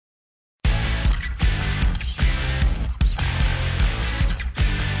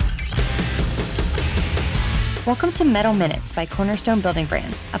Welcome to Metal Minutes by Cornerstone Building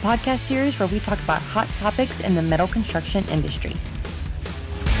Brands, a podcast series where we talk about hot topics in the metal construction industry.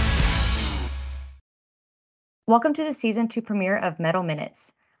 Welcome to the Season 2 premiere of Metal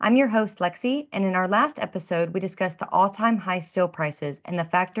Minutes. I'm your host, Lexi, and in our last episode, we discussed the all-time high steel prices and the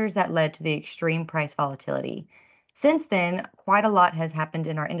factors that led to the extreme price volatility. Since then, quite a lot has happened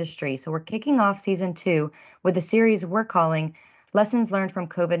in our industry, so we're kicking off Season 2 with a series we're calling Lessons Learned from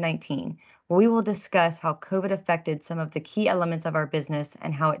COVID-19, where we will discuss how COVID affected some of the key elements of our business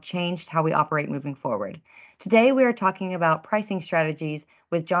and how it changed how we operate moving forward. Today, we are talking about pricing strategies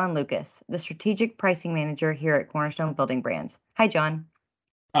with John Lucas, the Strategic Pricing Manager here at Cornerstone Building Brands. Hi, John.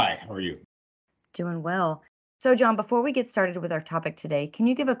 Hi, how are you? Doing well. So, John, before we get started with our topic today, can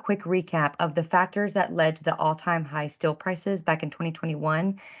you give a quick recap of the factors that led to the all-time high steel prices back in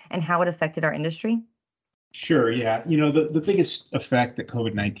 2021 and how it affected our industry? Sure, yeah. The biggest effect that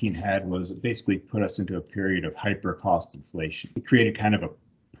COVID-19 had was it basically put us into a period of hyper cost inflation. It created kind of a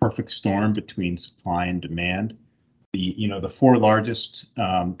perfect storm between supply and demand. The four largest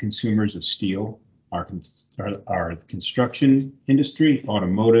consumers of steel are the construction industry,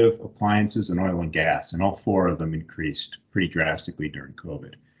 automotive, appliances, and oil and gas, and all four of them increased pretty drastically during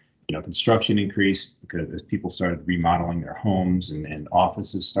COVID. Construction increased because as people started remodeling their homes and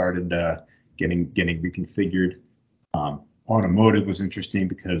offices started getting reconfigured. Automotive was interesting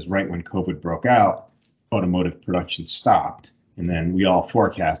because right when COVID broke out, automotive production stopped. And then we all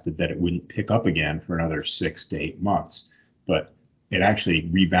forecasted that it wouldn't pick up again for another 6 to 8 months. But it actually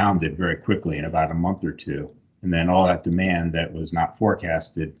rebounded very quickly in about a month or two. And then all that demand that was not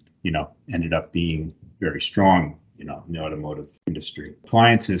forecasted, ended up being very strong, in the automotive industry.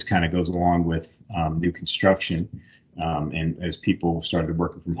 Appliances kind of goes along with new construction. And as people started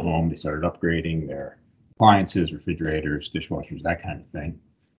working from home, they started upgrading their appliances, refrigerators, dishwashers, that kind of thing.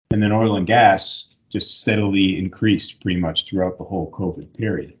 And then oil and gas just steadily increased pretty much throughout the whole COVID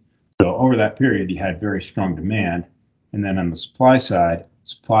period. So over that period, you had very strong demand. And then on the supply side,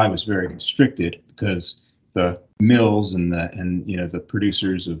 supply was very constricted because the mills and the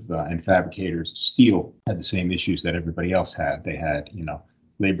producers of and fabricators of steel had the same issues that everybody else had. They had,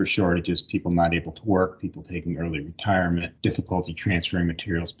 labor shortages, people not able to work, people taking early retirement, difficulty transferring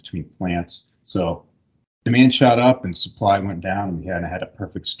materials between plants. So demand shot up and supply went down, and we had a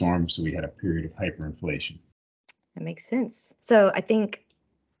perfect storm. So we had a period of hyperinflation. That makes sense. So I think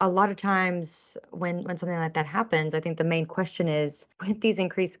a lot of times when something like that happens, I think the main question is, with these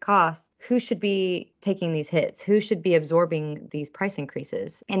increased costs, who should be taking these hits? Who should be absorbing these price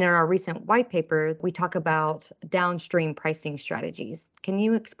increases? And in our recent white paper, we talk about downstream pricing strategies. Can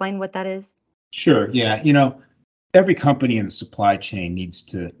you explain what that is? Sure. Yeah. Every company in the supply chain needs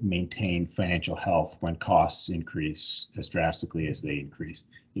to maintain financial health when costs increase as drastically as they increase.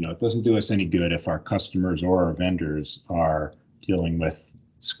 It doesn't do us any good if our customers or our vendors are dealing with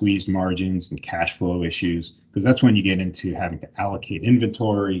squeezed margins and cash flow issues, because that's when you get into having to allocate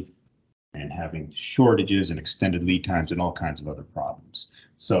inventory and having shortages and extended lead times and all kinds of other problems.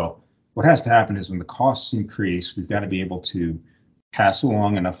 So what has to happen is when the costs increase, we've got to be able to pass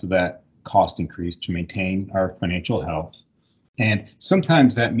along enough of that cost increase to maintain our financial health. And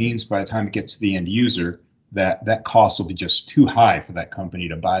sometimes that means by the time it gets to the end user, that cost will be just too high for that company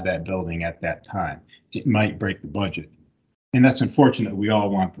to buy that building at that time. It might break the budget. And that's unfortunate. We all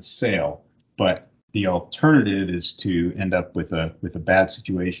want the sale, but the alternative is to end up with a bad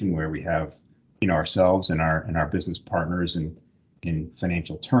situation where we have, ourselves and our business partners in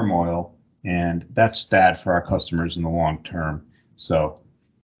financial turmoil, and that's bad for our customers in the long term. So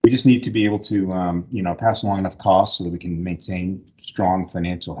we just need to be able to, pass along enough costs so that we can maintain strong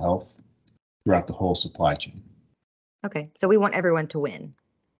financial health throughout the whole supply chain. Okay, so we want everyone to win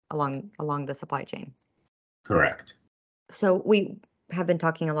along the supply chain. Correct. So we have been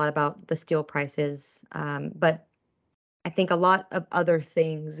talking a lot about the steel prices, but I think a lot of other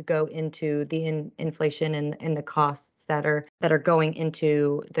things go into the inflation and the costs that are going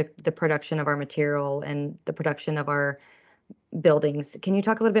into the production of our material and the production of our buildings. Can you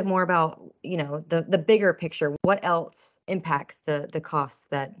talk a little bit more about, the bigger picture? What else impacts the costs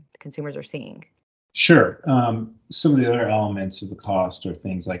that consumers are seeing? Sure. Some of the other elements of the cost are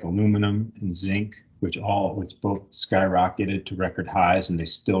things like aluminum and zinc, which both skyrocketed to record highs, and they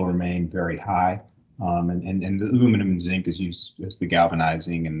still remain very high. And the aluminum and zinc is used as the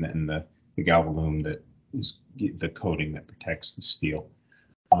galvanizing and the galvalume that is the coating that protects the steel.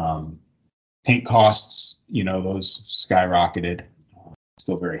 Paint costs, those skyrocketed,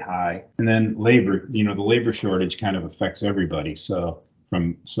 still very high. And then labor, the labor shortage kind of affects everybody. So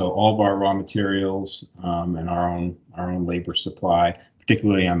all of our raw materials and our own labor supply,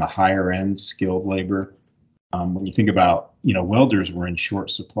 particularly on the higher end skilled labor, When you think about, welders were in short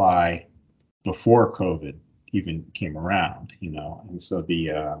supply before COVID even came around, and so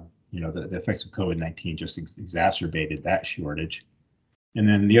the effects of COVID-19 just exacerbated that shortage. And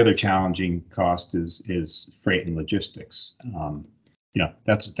then the other challenging cost is freight and logistics.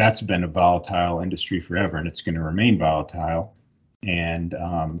 That's been a volatile industry forever, and it's going to remain volatile. And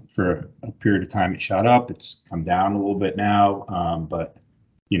for a period of time, it shot up. It's come down a little bit now, but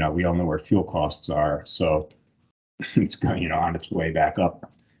we all know where fuel costs are, so it's going, on its way back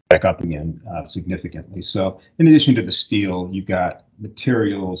up again significantly. So in addition to the steel, you've got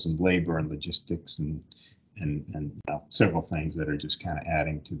materials and labor and logistics and several things that are just kind of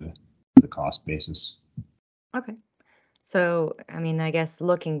adding to the cost basis. Okay. So, I guess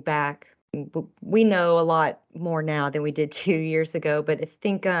looking back, we know a lot more now than we did 2 years ago, but I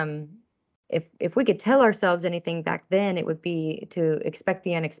think if we could tell ourselves anything back then, it would be to expect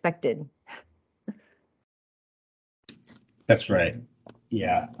the unexpected. That's right.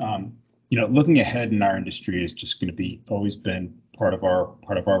 Yeah. Looking ahead in our industry is just going to be always been part of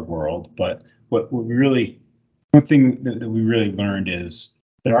our world. But one thing that we really learned is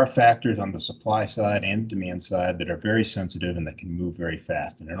there are factors on the supply side and demand side that are very sensitive and that can move very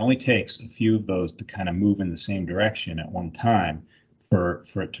fast. And it only takes a few of those to kind of move in the same direction at one time for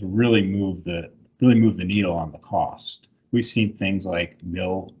it to really move the needle on the cost. We've seen things like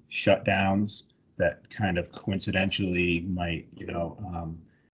mill shutdowns that kind of coincidentally might,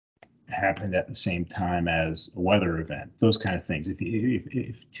 happen at the same time as a weather event. Those kind of things.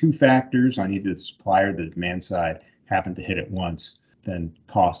 If two factors on either the supply or the demand side happen to hit at once, then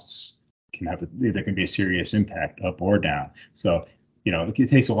costs there can be a serious impact up or down. So, it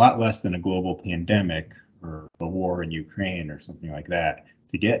takes a lot less than a global pandemic or a war in Ukraine or something like that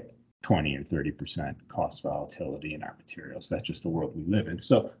to get 20 and 30% cost volatility in our materials. That's just the world we live in.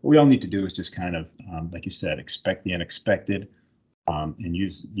 So what we all need to do is just kind of, like you said, expect the unexpected, and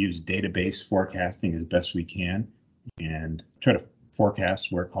use database forecasting as best we can, and try to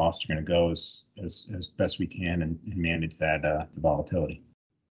forecast where costs are going to go as best we can, and manage that the volatility.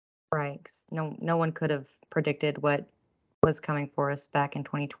 Right. 'Cause no one could have predicted what was coming for us back in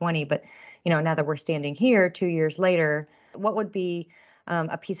 2020. But, now that we're standing here 2 years later, what would be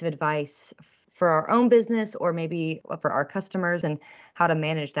a piece of advice for our own business, or maybe for our customers, and how to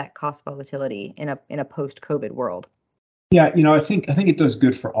manage that cost volatility in a post-COVID world? Yeah, I think it does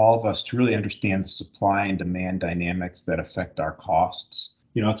good for all of us to really understand the supply and demand dynamics that affect our costs.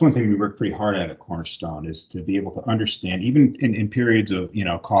 That's one thing we work pretty hard at Cornerstone, is to be able to understand, even in periods of,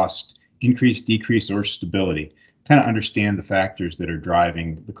 cost increase, decrease, or stability, kind of understand the factors that are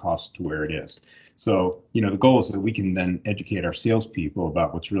driving the cost to where it is. So, the goal is that we can then educate our salespeople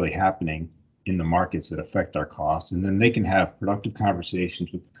about what's really happening in the markets that affect our costs, and then they can have productive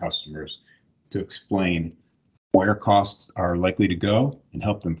conversations with the customers to explain where costs are likely to go and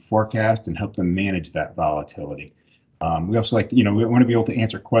help them forecast and help them manage that volatility. We also we want to be able to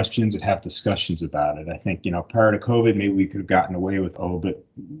answer questions and have discussions about it. I think, prior to COVID, maybe we could have gotten away with a little bit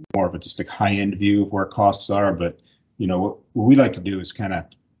more of just a high-end view of where costs are. But, what we like to do is kind of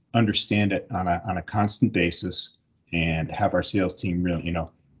understand it on a constant basis, and have our sales team really,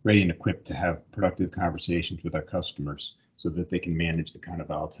 ready and equipped to have productive conversations with our customers so that they can manage the kind of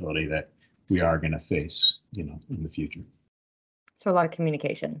volatility that we are going to face, in the future. So a lot of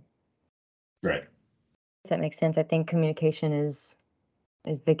communication. Right. That makes sense. I think communication is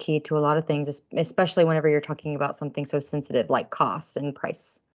the key to a lot of things, especially whenever you're talking about something so sensitive like cost and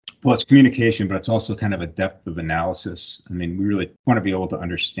price. Well, it's communication, but it's also kind of a depth of analysis. I mean, we really want to be able to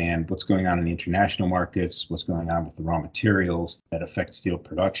understand what's going on in the international markets, what's going on with the raw materials that affect steel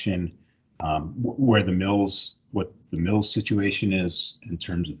production, what the mills situation is in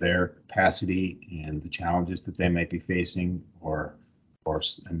terms of their capacity and the challenges that they might be facing, or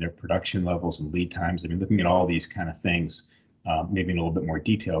and their production levels and lead times. I mean, looking at all these kind of things, maybe in a little bit more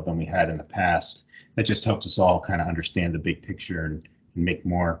detail than we had in the past, that just helps us all kind of understand the big picture and make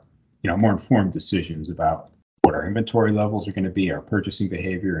more informed decisions about what our inventory levels are going to be, our purchasing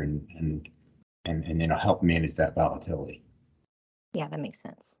behavior, and help manage that volatility. Yeah, that makes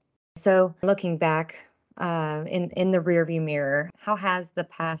sense. So looking back in the rearview mirror, how has the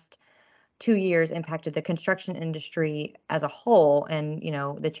past 2 years impacted the construction industry as a whole, and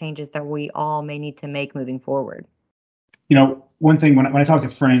the changes that we all may need to make moving forward? One thing, when I talk to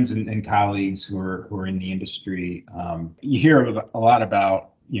friends and colleagues who are in the industry, you hear a lot about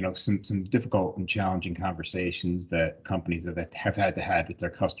some difficult and challenging conversations that companies have had to have with their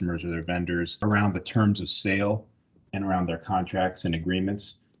customers or their vendors around the terms of sale and around their contracts and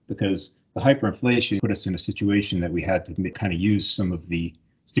agreements, because the hyperinflation put us in a situation that we had to kind of use some of the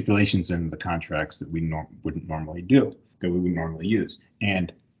stipulations in the contracts that we wouldn't normally do, that we would normally use.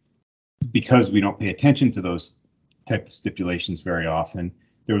 And because we don't pay attention to those type of stipulations very often,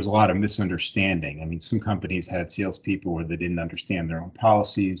 there was a lot of misunderstanding. I mean, some companies had salespeople where they didn't understand their own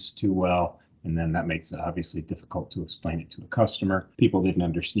policies too well, and then that makes it obviously difficult to explain it to a customer. People didn't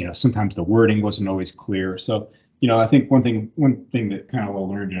understand, sometimes the wording wasn't always clear. So, I think one thing that kind of well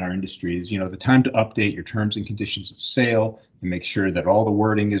learned in our industry is, the time to update your terms and conditions of sale and make sure that all the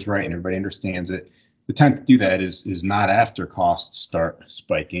wording is right and everybody understands it. The time to do that is not after costs start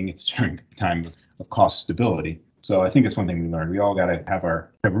spiking. It's during the time of cost stability. So I think that's one thing we learned. We all got to have a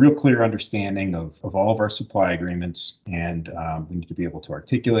real clear understanding of all of our supply agreements, and we need to be able to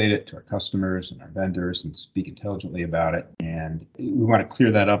articulate it to our customers and our vendors and speak intelligently about it. And we want to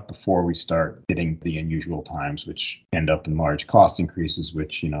clear that up before we start hitting the unusual times, which end up in large cost increases,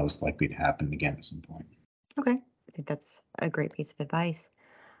 which, is likely to happen again at some point. Okay. I think that's a great piece of advice.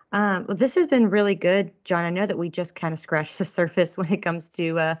 Well, this has been really good, John. I know that we just kind of scratched the surface when it comes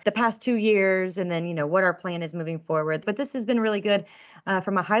to the past 2 years and then, what our plan is moving forward. But this has been really good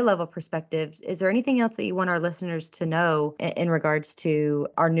from a high level perspective. Is there anything else that you want our listeners to know in regards to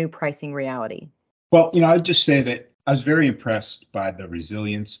our new pricing reality? Well, I'd just say that I was very impressed by the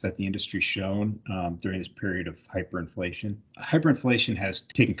resilience that the industry's shown during this period of hyperinflation. Hyperinflation has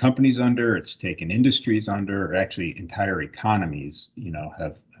taken companies under, it's taken industries under, or actually entire economies,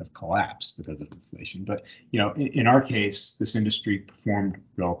 have collapsed because of inflation. But, in our case, this industry performed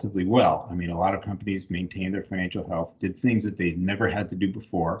relatively well. I mean, a lot of companies maintained their financial health, did things that they never had to do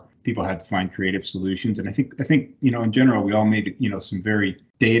before. People had to find creative solutions. And I think, in general, we all made, some very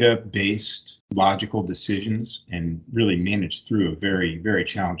data-based, logical decisions and really managed through a very, very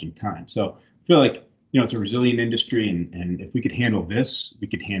challenging time. So I feel like, it's a resilient industry, and if we could handle this, we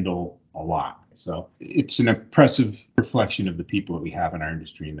could handle a lot. So it's an impressive reflection of the people that we have in our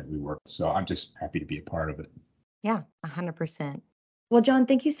industry and that we work with. So I'm just happy to be a part of it. Yeah, 100%. Well, John,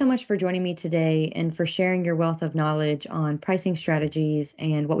 thank you so much for joining me today and for sharing your wealth of knowledge on pricing strategies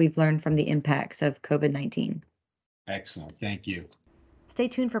and what we've learned from the impacts of COVID-19. Excellent. Thank you. Stay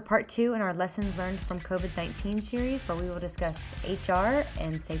tuned for part 2 in our Lessons Learned from COVID-19 series, where we will discuss HR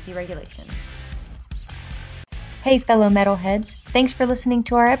and safety regulations. Hey, fellow metalheads, thanks for listening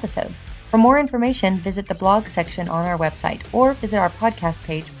to our episode. For more information, visit the blog section on our website or visit our podcast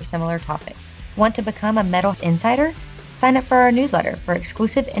page for similar topics. Want to become a Metal Insider? Sign up for our newsletter for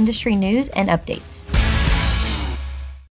exclusive industry news and updates.